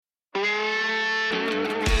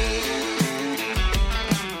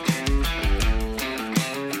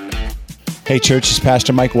Hey church, it's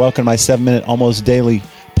Pastor Mike. Welcome to my 7-minute almost daily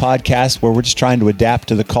podcast where we're just trying to adapt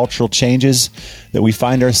to the cultural changes that we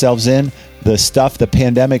find ourselves in. The stuff the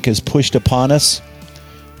pandemic has pushed upon us,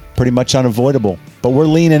 pretty much unavoidable. But we're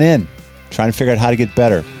leaning in, trying to figure out how to get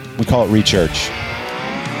better. We call it Rechurch.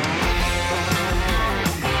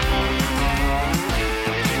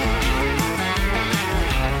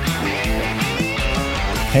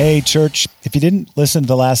 Hey church, if you didn't listen to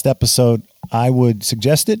the last episode, I would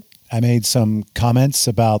suggest it. I made some comments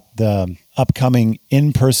about the upcoming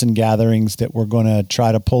in-person gatherings that we're going to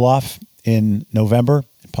try to pull off in November,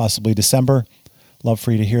 possibly December. Love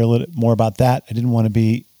for you to hear a little more about that. I didn't want to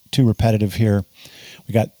be too repetitive here.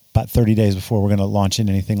 We got about 30 days before we're going to launch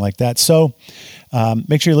into anything like that. So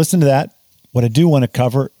make sure you listen to that. What I do want to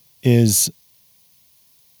cover is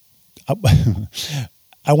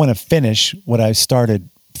I want to finish what I started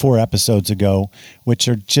 4 episodes ago, which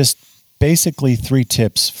are just basically 3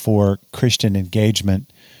 tips for Christian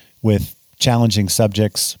engagement with challenging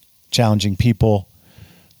subjects, challenging people,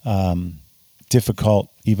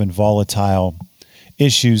 difficult, even volatile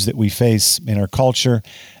issues that we face in our culture.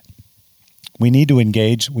 We need to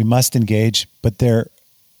engage. We must engage, but there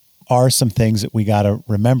are some things that we got to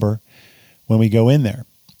remember when we go in there.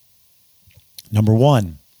 Number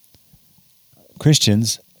 1,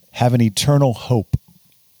 Christians have an eternal hope.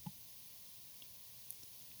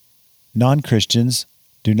 Non-Christians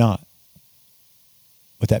do not.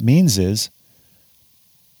 What that means is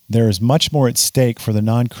there is much more at stake for the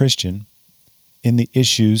non-Christian in the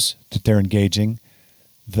issues that they're engaging,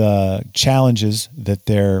 the challenges that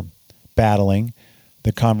they're battling,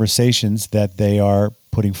 the conversations that they are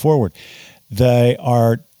putting forward. They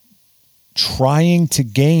are trying to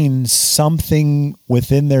gain something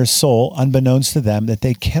within their soul, unbeknownst to them, that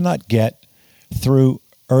they cannot get through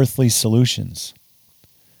earthly solutions.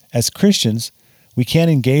 As Christians, we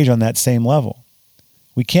can't engage on that same level.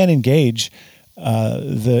 We can't engage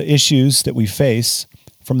the issues that we face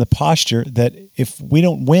from the posture that if we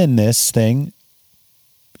don't win this thing,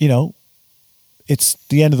 it's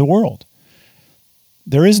the end of the world.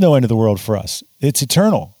 There is no end of the world for us. It's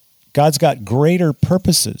eternal. God's got greater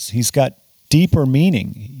purposes. He's got deeper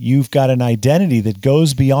meaning. You've got an identity that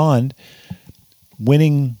goes beyond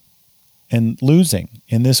winning and losing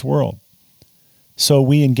in this world. So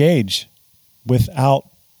we engage without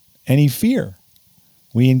any fear.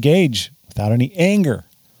 We engage without any anger.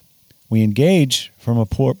 We engage from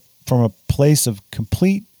a place of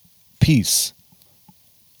complete peace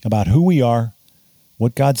about who we are,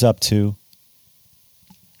 what God's up to,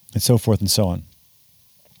 and so forth and so on.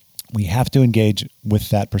 We have to engage with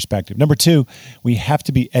that perspective. Number 2, we have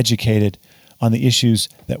to be educated on the issues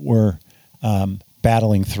that we're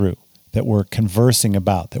battling through, that we're conversing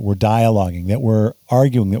about, that we're dialoguing, that we're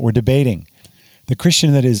arguing, that we're debating. The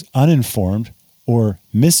Christian that is uninformed or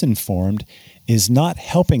misinformed is not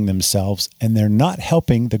helping themselves, and they're not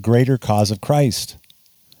helping the greater cause of Christ.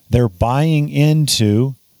 They're buying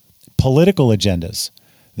into political agendas.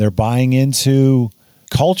 They're buying into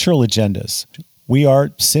cultural agendas. We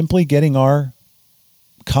are simply getting our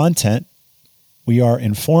content. We are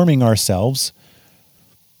informing ourselves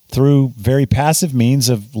through very passive means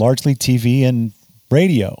of largely TV and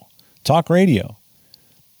radio, talk radio.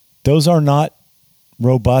 Those are not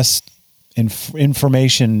robust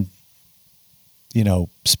information,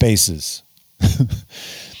 spaces.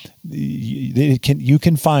 You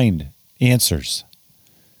can find answers.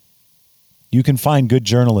 You can find good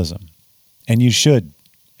journalism, and you should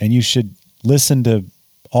listen to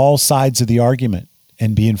all sides of the argument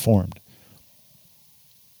and be informed.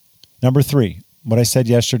 Number 3, what I said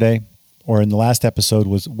yesterday or in the last episode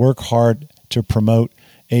was work hard to promote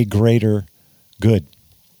a greater good.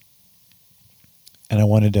 And I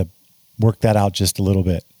wanted to work that out just a little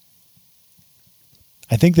bit.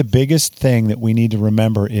 I think the biggest thing that we need to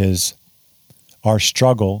remember is our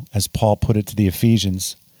struggle, as Paul put it to the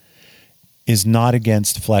Ephesians, is not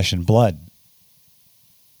against flesh and blood.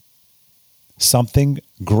 Something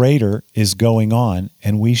greater is going on,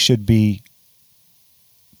 and we should be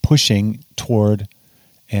pushing toward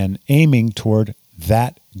and aiming toward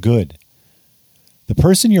that good. The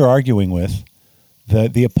person you're arguing with,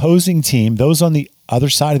 the opposing team, those on the other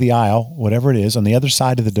side of the aisle, whatever it is, on the other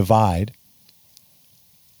side of the divide,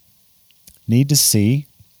 need to see,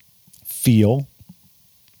 feel,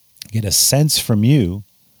 get a sense from you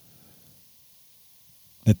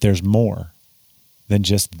that there's more than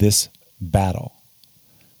just this battle.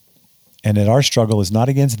 And that our struggle is not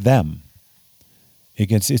against them.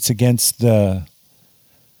 It's against the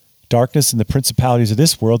darkness and the principalities of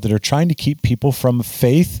this world that are trying to keep people from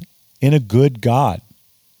faith in a good God,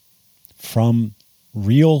 from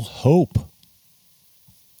real hope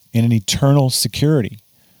in an eternal security.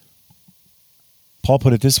 Paul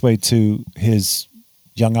put it this way to his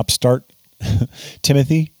young upstart,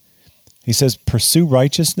 Timothy. He says, pursue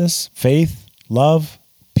righteousness, faith, love,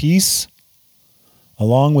 peace,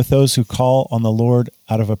 along with those who call on the Lord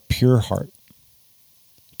out of a pure heart.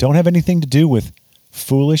 Don't have anything to do with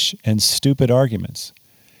foolish and stupid arguments,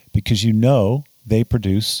 because you know they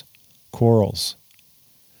produce quarrels.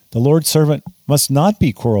 The Lord's servant must not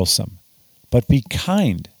be quarrelsome, but be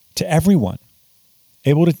kind to everyone,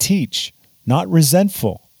 able to teach, not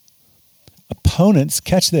resentful. Opponents,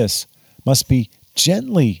 catch this, must be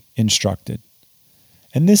gently instructed.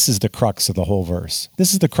 And this is the crux of the whole verse.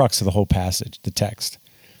 This is the crux of the whole passage, the text.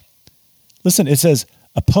 Listen, it says,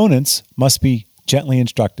 opponents must be gently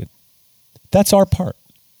instructed. That's our part,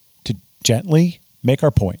 to gently make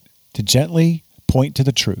our point, to gently point to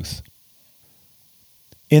the truth,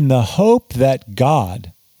 in the hope that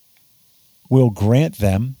God will grant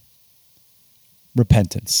them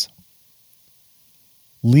repentance,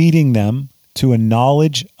 leading them to a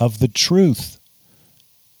knowledge of the truth,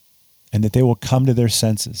 and that they will come to their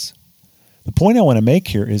senses. The point I want to make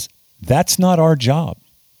here is that's not our job.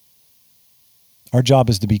 Our job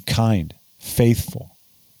is to be kind, faithful,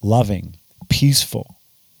 loving, peaceful,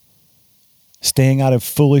 staying out of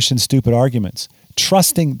foolish and stupid arguments,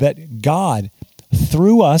 trusting that God,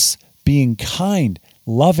 through us being kind,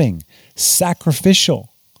 loving,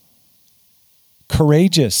 sacrificial,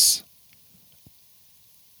 courageous,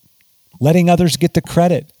 letting others get the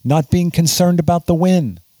credit, not being concerned about the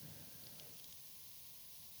win,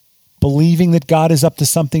 believing that God is up to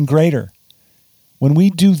something greater. When we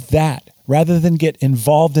do that, rather than get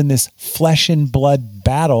involved in this flesh and blood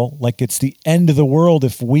battle like it's the end of the world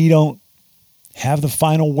if we don't have the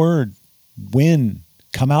final word, win,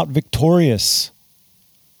 come out victorious,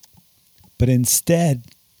 but instead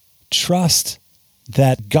trust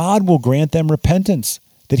that God will grant them repentance,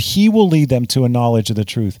 that he will lead them to a knowledge of the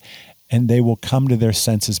truth, and they will come to their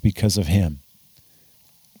senses because of him.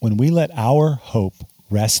 When we let our hope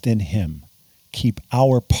rest in him, keep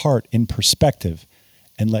our part in perspective,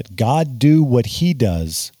 and let God do what he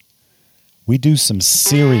does, we do some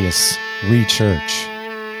serious re-church.